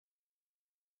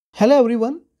Hello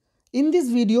everyone. In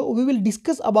this video we will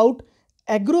discuss about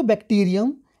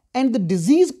Agrobacterium and the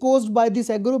disease caused by this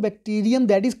Agrobacterium,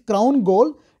 that is Crown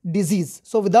Gall Disease.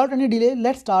 So without any delay,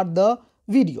 let's start the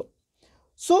video.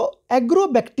 So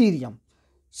Agrobacterium.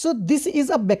 So this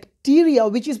is a bacteria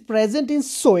which is present in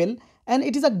soil and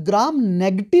it is a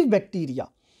gram-negative bacteria.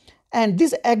 And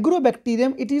this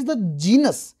Agrobacterium, it is the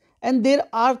genus, and there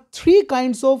are three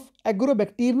kinds of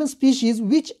Agrobacterium species,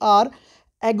 which are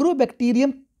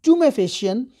Agrobacterium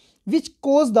tumefaciens, which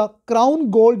cause the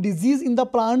Crown Gall disease in the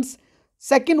plants.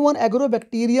 Second one,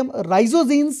 Agrobacterium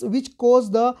rhizogenes, which cause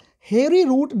the hairy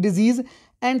root disease.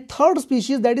 And third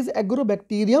species, that is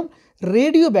Agrobacterium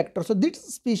radiobacter. So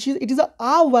this species, it is a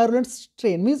avirulent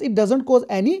strain, means it doesn't cause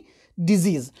any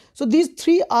disease. So these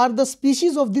three are the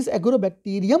species of this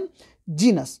Agrobacterium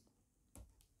genus.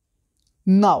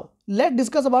 Now let's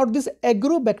discuss about this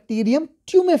Agrobacterium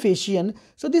tumefaciens.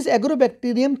 So this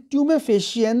Agrobacterium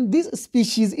tumefaciens, this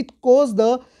species, it causes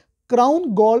the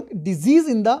Crown Gall disease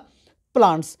in the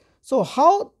plants. So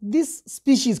how this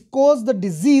species cause the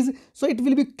disease, so it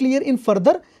will be clear in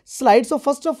further slides. So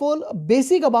first of all,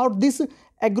 basic about this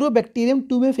Agrobacterium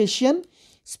tumefaciens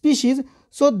species.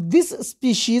 So this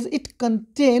species, it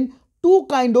contains two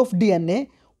kind of DNA.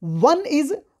 One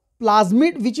is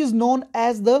plasmid, which is known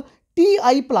as the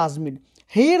Ti plasmid.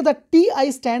 Here the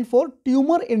Ti stand for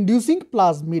tumor inducing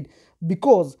plasmid,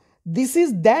 because this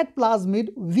is that plasmid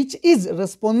which is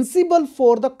responsible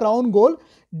for the Crown Gall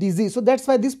disease. So that's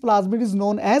why this plasmid is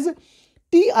known as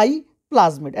Ti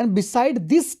plasmid. And beside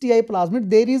this Ti plasmid,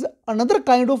 there is another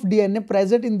kind of DNA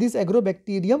present in this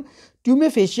Agrobacterium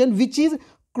tumefaciens, which is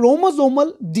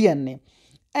chromosomal DNA.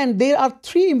 And there are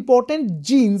three important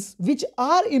genes which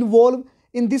are involved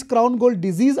in this Crown Gall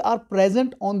disease are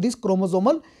present on this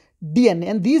chromosomal DNA.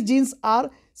 And these genes are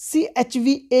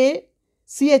CHVA,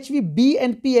 CHVB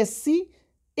and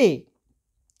PSCA.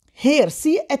 Here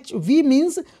CHV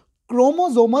means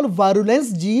chromosomal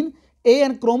virulence gene A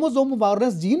and chromosomal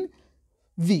virulence gene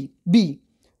B.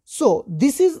 So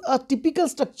this is a typical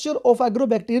structure of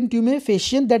Agrobacterium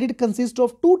tumefaciens, that it consists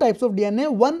of two types of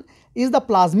DNA. One is the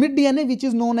plasmid DNA, which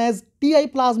is known as Ti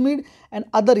plasmid, and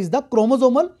other is the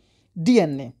chromosomal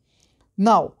DNA.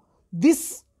 Now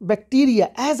this bacteria,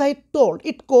 as I told,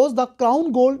 it causes the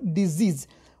Crown Gall disease.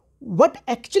 What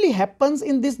actually happens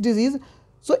in this disease?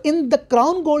 So in the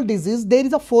Crown Gall disease, there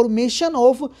is a formation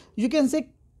of, you can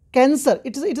say, cancer.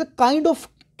 It's a kind of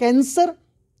cancer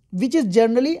which is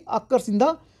generally occurs in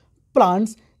the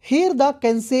plants. Here the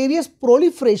cancerous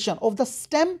proliferation of the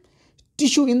stem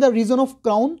tissue in the region of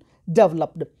crown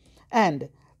developed. And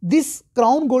this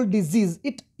Crown Gall disease,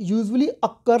 it usually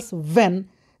occurs when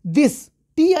this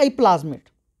Ti plasmid,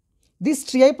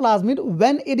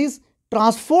 when it is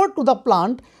transferred to the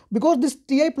plant, because this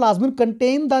Ti plasmid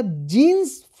contain the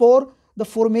genes for the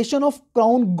formation of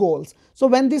Crown Galls. So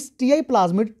when this Ti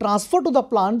plasmid transfer to the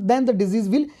plant, then the disease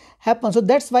will happen. So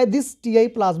that's why this Ti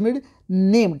plasmid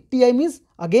named. Ti means,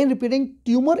 again repeating,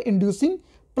 tumor inducing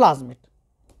plasmid.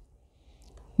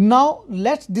 Now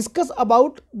let's discuss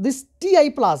about this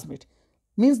Ti plasmid,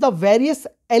 means the various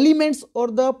elements or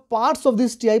the parts of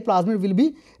this Ti plasmid will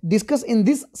be discussed in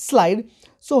this slide.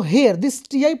 So here this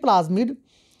Ti plasmid,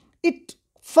 it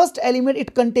first element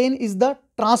it contains is the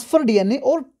transfer DNA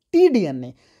or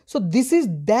tDNA. So this is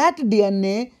that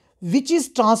DNA which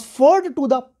is transferred to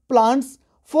the plants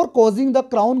for causing the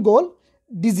Crown Gall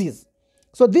disease.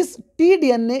 So this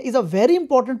tDNA is a very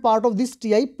important part of this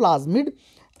Ti plasmid,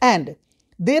 and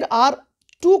there are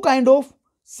two kind of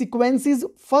sequences.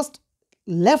 First,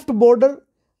 left border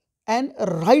and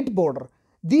right border.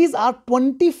 These are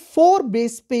 24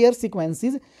 base pair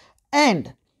sequences,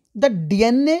 and the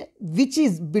DNA which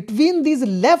is between these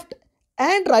left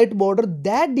and right border,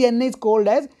 that DNA is called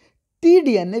as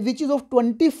tDNA, which is of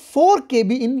 24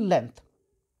 kb in length.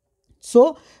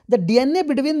 So the DNA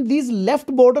between these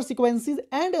left border sequences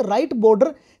and right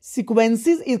border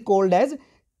sequences is called as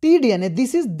tDNA.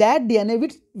 This is that DNA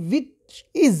which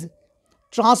is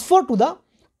transferred to the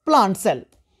plant cell.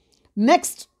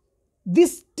 Next,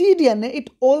 this tDNA, it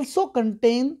also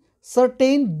contains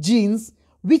certain genes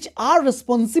which are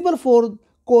responsible for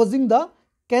causing the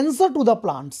cancer to the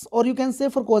plants, or you can say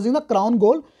for causing the Crown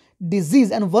Gall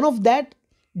disease. And one of that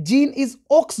gene is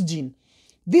OX gene.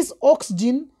 This OX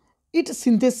gene, it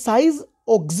synthesizes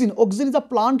auxin. Auxin is a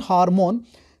plant hormone.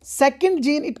 Second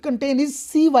gene it contains is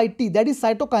CYT, that is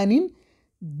cytokinin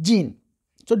gene.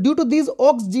 So due to this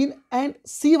OX gene and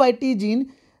CYT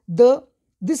gene,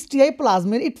 this Ti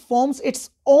plasmid, it forms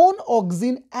its own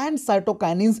auxin and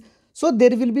cytokinins. So there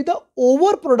will be the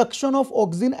overproduction of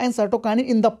auxin and cytokinin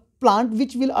in the plant,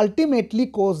 which will ultimately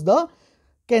cause the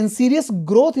cancerous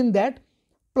growth in that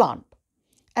plant.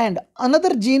 And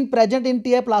another gene present in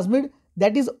TI plasmid,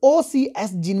 that is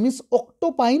OCS gene, means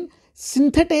octopine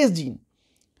synthetase gene.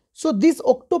 So this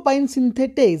octopine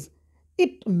synthetase,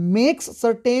 it makes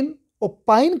certain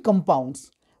opine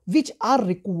compounds which are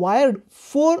required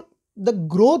for the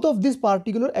growth of this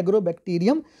particular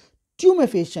Agrobacterium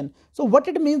tumefaciens. So what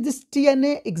it means, this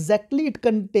tRNA exactly, it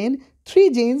contains three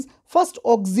genes. First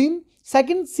auxin,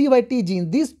 second CYT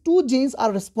gene. These two genes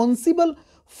are responsible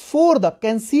for the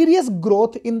cancerous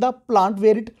growth in the plant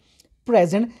where it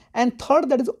present, and third,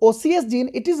 that is OCS gene,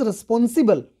 it is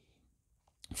responsible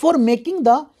for making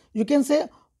the, you can say,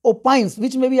 opines,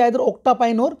 which may be either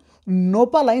octopine or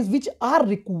nopalines, which are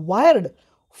required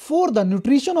for the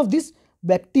nutrition of this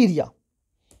bacteria.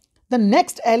 The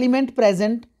next element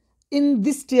present in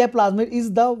this TI plasmid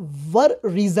is the vir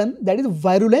region, that is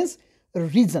virulence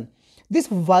region. This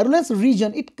virulence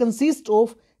region, it consists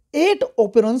of 8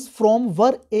 operons from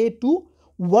vir A to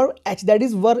vir H, that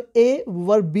is vir A,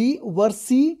 vir B, vir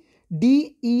C,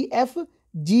 D, E, F,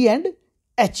 G and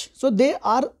H. So they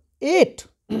are 8.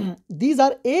 These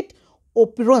are 8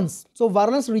 operons. So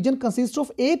virulence region consists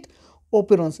of 8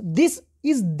 operons. This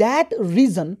is that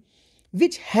region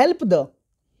which help the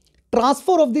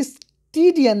transfer of this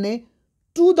tDNA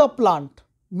to the plant.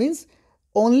 Means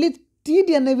only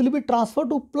tDNA will be transferred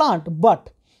to plant,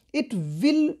 but it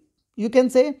will, you can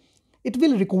say, it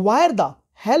will require the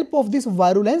help of this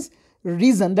virulence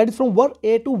region, that is from vir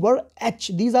A to vir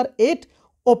H. These are 8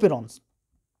 operons.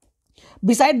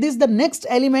 Beside this, the next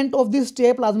element of this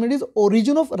TI plasmid is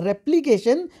origin of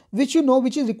replication, which you know,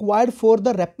 which is required for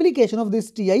the replication of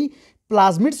this TI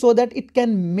plasmid so that it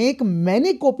can make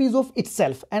many copies of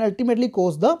itself and ultimately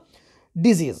cause the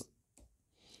disease.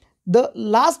 The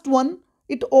last one,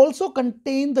 it also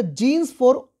contains the genes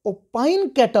for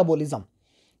opine catabolism,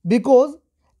 because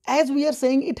as we are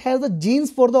saying, it has the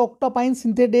genes for the octopine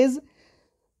synthetase.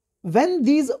 When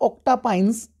these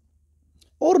octopines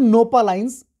or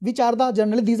nopalines, which are the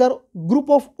generally these are group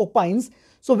of opines,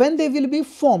 so when they will be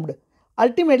formed,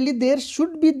 ultimately there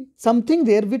should be something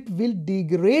there which will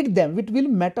degrade them, which will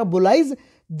metabolize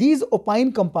these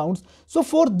opine compounds. So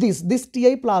for this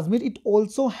TI plasmid, it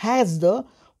also has the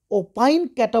opine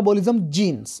catabolism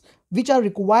genes, which are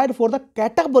required for the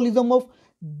catabolism of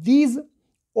these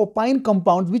opine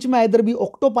compounds, which may either be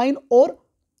octopine or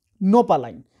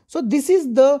nopaline. So this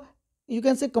is the, you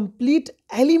can say, complete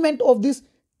element of this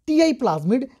TI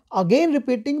plasmid. Again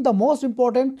repeating, the most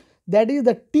important, that is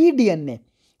the tDNA,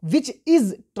 which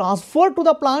is transferred to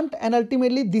the plant, and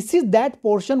ultimately this is that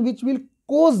portion which will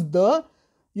cause the,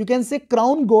 you can say,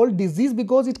 Crown Gall disease,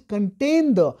 because it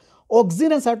contains the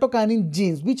auxin and cytokinin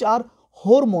genes, which are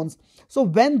hormones. So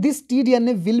when this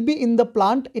tDNA will be in the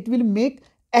plant, it will make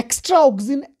extra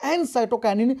auxin and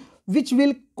cytokinin, which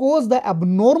will cause the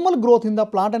abnormal growth in the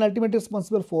plant and ultimately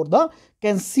responsible for the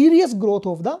cancerous growth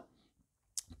of the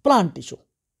plant tissue.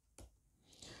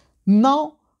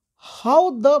 Now,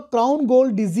 how the Crown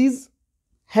Gall disease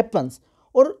happens,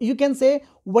 or you can say,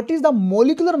 what is the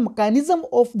molecular mechanism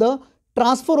of the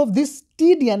transfer of this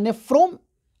tDNA from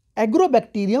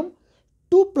Agrobacterium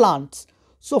to plants.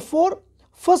 So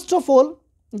first of all,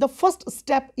 the first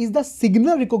step is the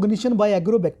signal recognition by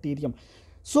Agrobacterium.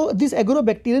 So this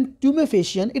Agrobacterium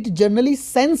tumefaciens, it generally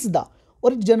sense the,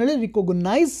 or it generally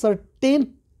recognize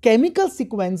certain chemical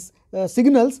sequence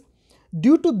signals.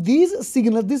 Due to these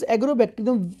signals, this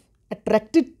Agrobacterium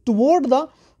attracted toward the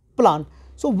plant.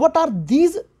 So what are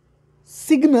these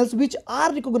signals which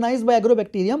are recognized by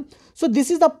Agrobacterium? So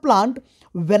this is the plant,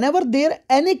 whenever there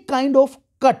any kind of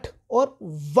cut or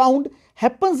wound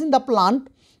happens in the plant,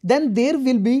 then there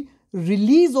will be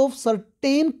release of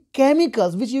certain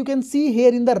chemicals, which you can see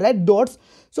here in the red dots.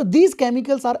 So these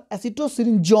chemicals are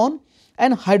acetosyringone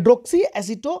and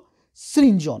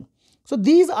hydroxyacetosyringone. So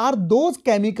these are those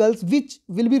chemicals which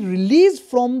will be released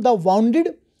from the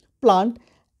wounded plant,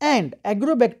 and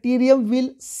Agrobacterium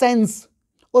will sense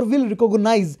or will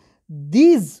recognize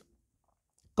these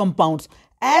compounds.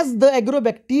 As the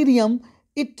Agrobacterium,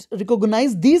 it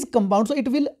recognizes these compounds, so it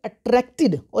will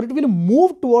attracted or it will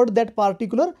move toward that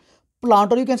particular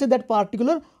plant, or you can say that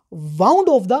particular wound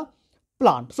of the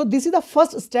plant. So this is the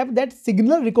first step, that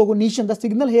signal recognition. The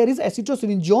signal here is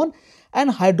acetosyringone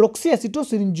and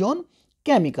hydroxyacetosyringone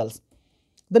chemicals.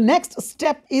 The next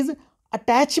step is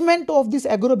attachment of this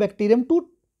Agrobacterium to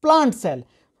plant cell.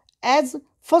 As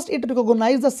first it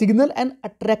recognized the signal and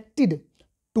attracted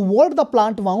toward the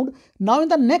plant wound. Now in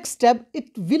the next step,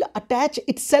 it will attach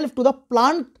itself to the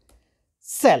plant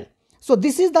cell. So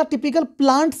this is the typical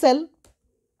plant cell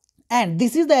and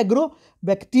this is the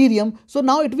Agrobacterium. So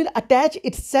now it will attach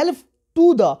itself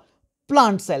to the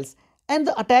plant cells, and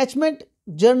the attachment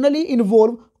generally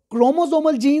involve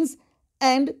chromosomal genes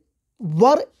and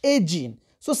VRA gene.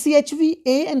 So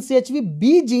CHVA and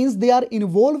CHVB genes, they are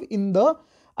involved in the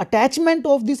attachment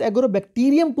of this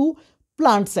Agrobacterium to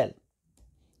plant cell.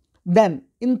 Then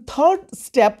in third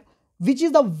step, which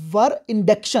is the VIR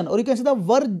induction, or you can say the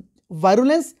VIR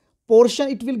virulence portion,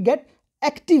 it will get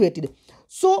activated.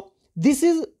 So this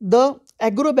is the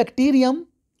Agrobacterium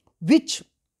which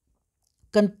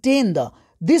contain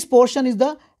this portion is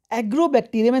the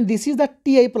Agrobacterium, and this is the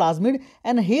Ti plasmid,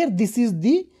 and here this is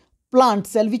the plant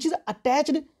cell which is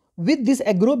attached with this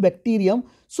Agrobacterium.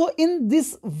 So in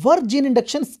this VIR gene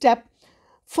induction step,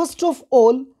 first of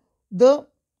all, the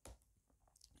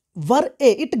VIR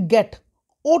A, it get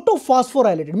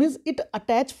autophosphorylated, means it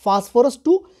attach phosphorus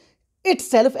to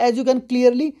itself. As you can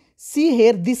clearly see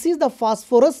here, this is the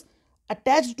phosphorus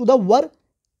attached to the VIR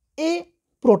A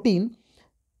protein.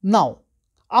 Now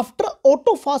after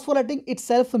autophosphorylating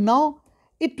itself, now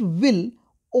it will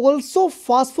also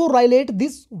phosphorylate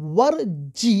this VIR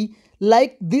G,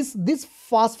 like this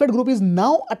phosphate group is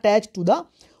now attached to the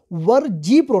VIR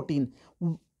G protein.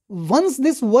 Once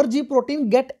this VIR G protein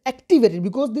get activated,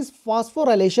 because this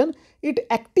phosphorylation, it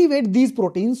activate these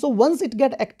proteins. So once it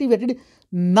get activated,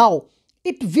 now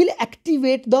it will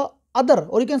activate the other,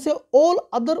 or you can say all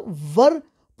other VIR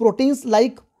proteins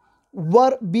like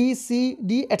VIR B, C,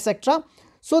 D, etc.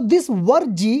 So this VIR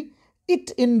G,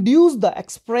 it induce the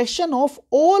expression of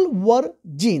all VIR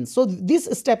genes. So this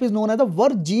step is known as the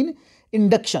VIR gene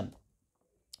induction.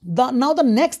 Now the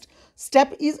next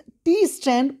step is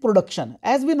T-Strand production.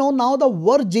 As we know now, the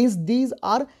VIR genes, these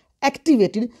are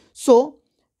activated. So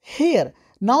here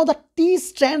now the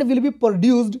T-Strand will be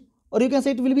produced, or you can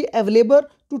say it will be available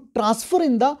to transfer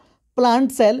in the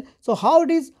plant cell. So how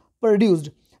it is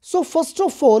produced? So first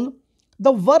of all,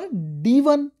 the VIR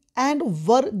D1 and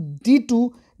VIR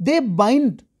D2, they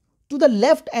bind to the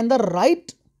left and the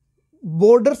right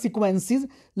border sequences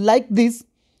like this.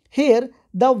 Here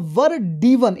the VIR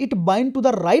D1, it bind to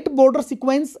the right border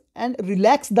sequence and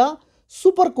relax the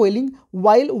supercoiling,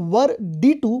 while VIR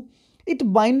D2,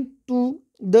 it bind to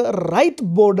the right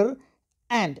border,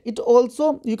 and it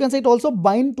also, you can say it also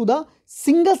bind to the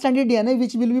single stranded DNA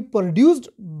which will be produced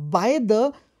by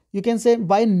the, you can say,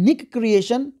 by nick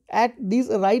creation at these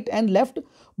right and left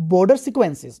border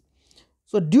sequences.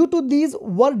 So due to these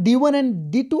VIR D1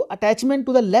 and D2 attachment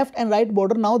to the left and right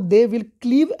border, now they will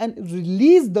cleave and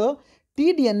release the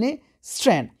tDNA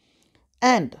strand.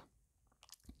 And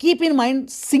keep in mind,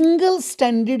 single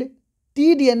stranded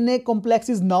tDNA complex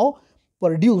is now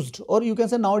produced, or you can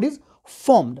say now it is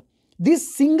formed.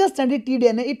 This single stranded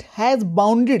tDNA, it has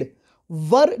bounded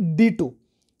VIR D2.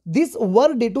 This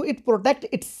VIR D2, it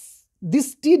protects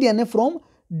this tDNA from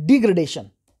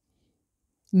degradation.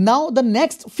 Now the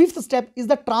next fifth step is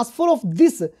the transfer of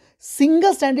this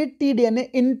single stranded tDNA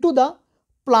into the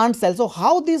plant cell. So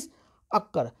how this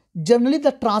occur? Generally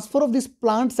the transfer of this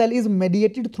plant cell is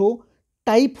mediated through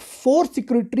type 4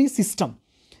 secretory system.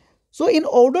 So in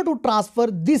order to transfer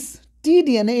this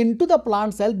tDNA into the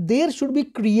plant cell, there should be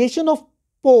creation of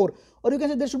pore, or you can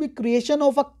say there should be creation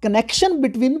of a connection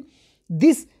between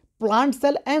this plant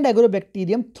cell and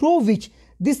Agrobacterium, through which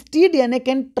this tDNA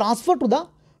can transfer to the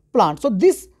plant. So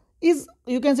this is,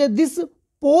 you can say, this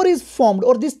pore is formed,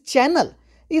 or this channel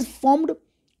is formed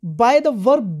by the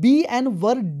VIR B and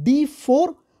VIR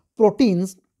D4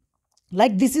 proteins.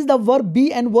 Like this is the VIR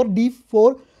B and VIR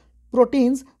D4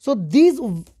 proteins. So these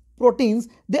proteins,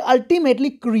 they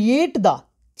ultimately create the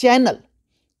channel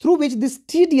through which this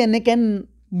tDNA can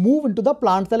move into the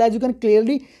plant cell. As you can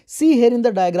clearly see here in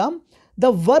the diagram,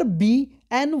 the VIR B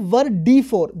and VIR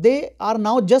D4, they are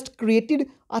now just created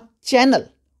a channel,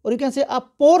 or you can say a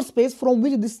pore space from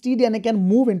which this tDNA can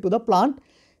move into the plant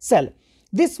cell.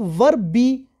 This VIR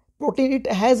B protein, it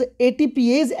has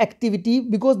ATPase activity,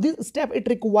 because this step it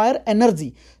requires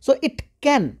energy. So it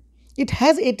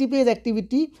has ATPase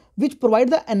activity which provide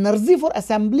the energy for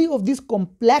assembly of this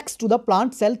complex to the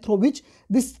plant cell, through which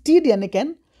this tDNA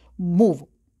can move.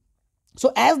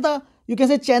 So as the, you can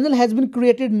say, channel has been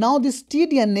created, now this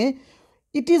tDNA,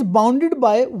 it is bounded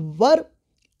by VIR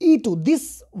E2.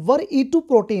 This VIR E2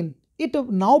 protein, it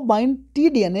now bind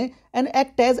tDNA and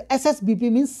act as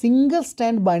SSBP, means single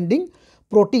strand binding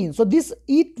protein. So this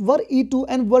VIR E2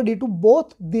 and VIR D2,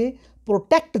 both they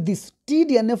protect this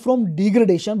tDNA from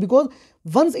degradation, because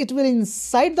once it will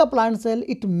inside the plant cell,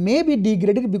 it may be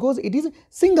degraded because it is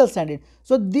single stranded.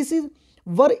 So this is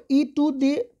VIR E2,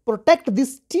 they protect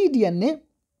this tDNA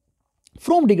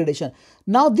from degradation.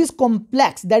 Now this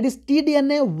complex, that is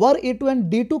tDNA, VIR E2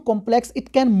 and D2 complex,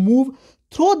 it can move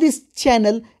through this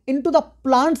channel into the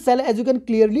plant cell, as you can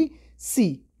clearly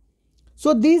C.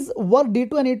 So these were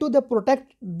D2 and E2, they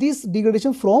protect this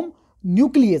degradation from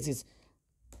nucleases.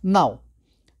 Now,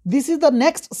 this is the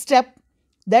next step,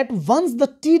 that once the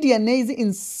tDNA is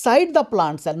inside the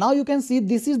plant cell, now you can see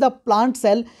this is the plant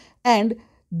cell and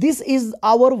this is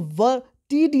our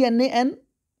tDNA and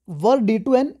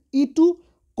D2 and E2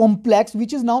 complex,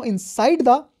 which is now inside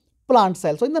the plant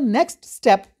cell. So in the next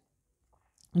step,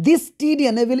 this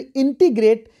tDNA will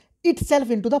integrate itself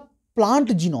into the plant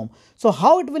genome. So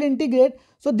how it will integrate?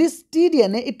 So this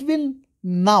tDNA, it will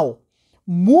now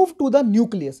move to the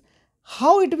nucleus.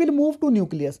 How it will move to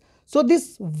nucleus? So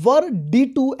this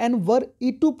D2 and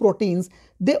E2 proteins,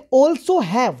 they also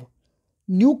have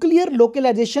nuclear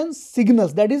localization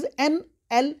signals, that is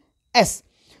NLS.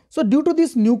 So due to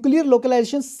this nuclear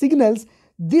localization signals,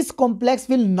 this complex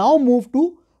will now move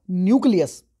to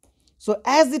nucleus. So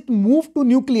as it moves to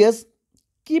nucleus,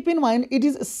 keep in mind it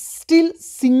is still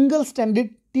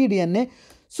single-stranded tDNA.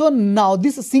 So now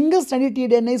this single-stranded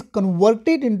tDNA is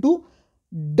converted into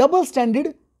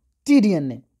double-stranded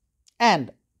tDNA.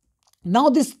 And now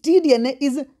this tDNA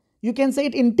is, you can say,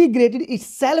 it integrated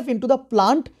itself into the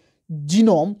plant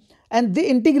genome, and the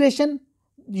integration,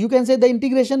 you can say the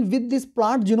integration with this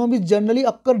plant genome is generally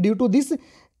occur due to this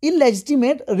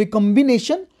illegitimate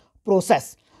recombination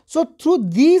process. So through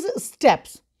these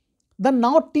steps, the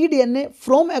now tDNA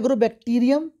from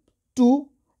Agrobacterium to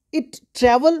it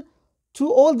travel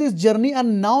through all this journey,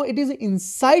 and now it is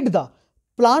inside the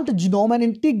plant genome and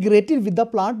integrated with the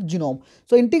plant genome.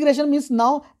 So integration means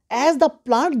now as the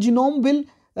plant genome will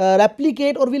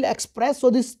replicate or will express, so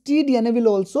this tDNA will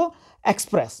also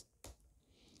express.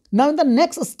 Now in the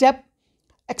next step,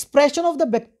 expression of the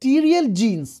bacterial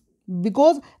genes,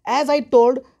 because as I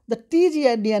told, the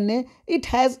tDNA, it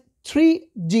has 3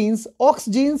 genes: OX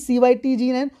gene, CYT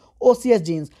gene and OCS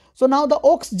genes. So now the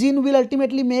OX gene will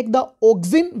ultimately make the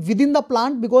auxin within the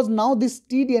plant, because now this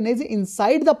tDNA is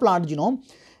inside the plant genome.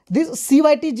 This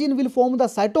CYT gene will form the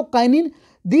cytokinin.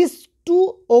 These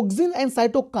 2 auxins and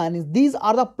cytokinins, these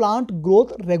are the plant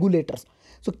growth regulators.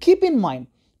 So keep in mind,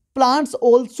 plants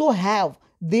also have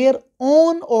their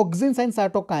own auxins and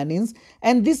cytokinins,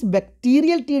 and this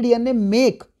bacterial tDNA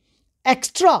make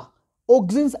extra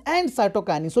auxins and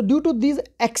cytokinins. So due to these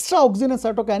extra auxins and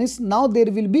cytokinins, now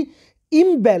there will be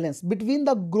imbalance between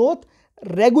the growth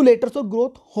regulators or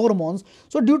growth hormones.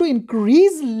 So due to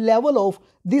increased level of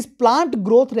these plant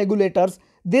growth regulators,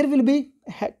 there will be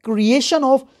creation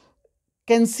of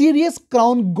cancerous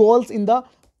crown galls in the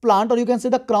plant, or you can say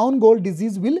the Crown Gall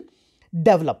disease will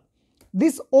develop.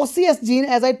 This OCS gene,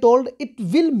 as I told, it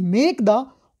will make the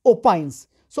opines.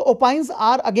 So opines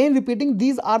are, again repeating,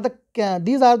 these are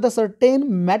the certain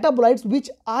metabolites which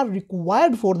are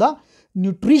required for the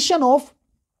nutrition of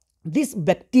this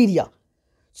bacteria.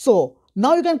 So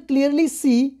now you can clearly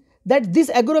see that this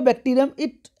Agrobacterium,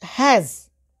 it has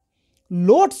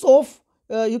lots of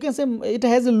you can say it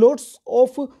has lots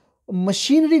of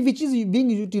machinery which is being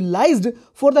utilized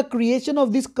for the creation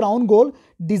of this Crown Gall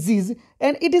disease,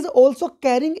 and it is also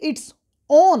carrying its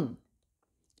own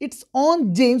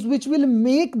genes which will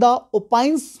make the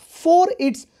opines for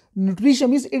its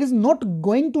nutrition. Means it is not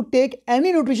going to take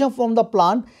any nutrition from the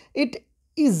plant, it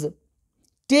is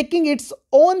taking its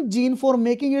own gene for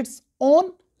making its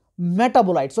own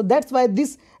metabolite. So that's why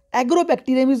this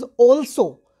Agrobacterium is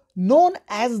also known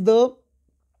as the,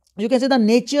 you can say, the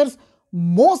nature's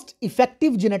most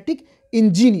effective genetic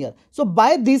engineer. So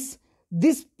by this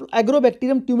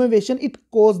Agrobacterium tumefaciens, it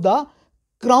caused the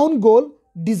Crown Gall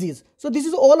disease. So this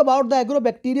is all about the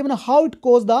Agrobacterium and how it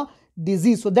caused the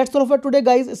disease. So that's all for today,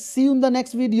 guys. See you in the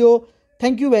next video.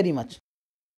 Thank you very much.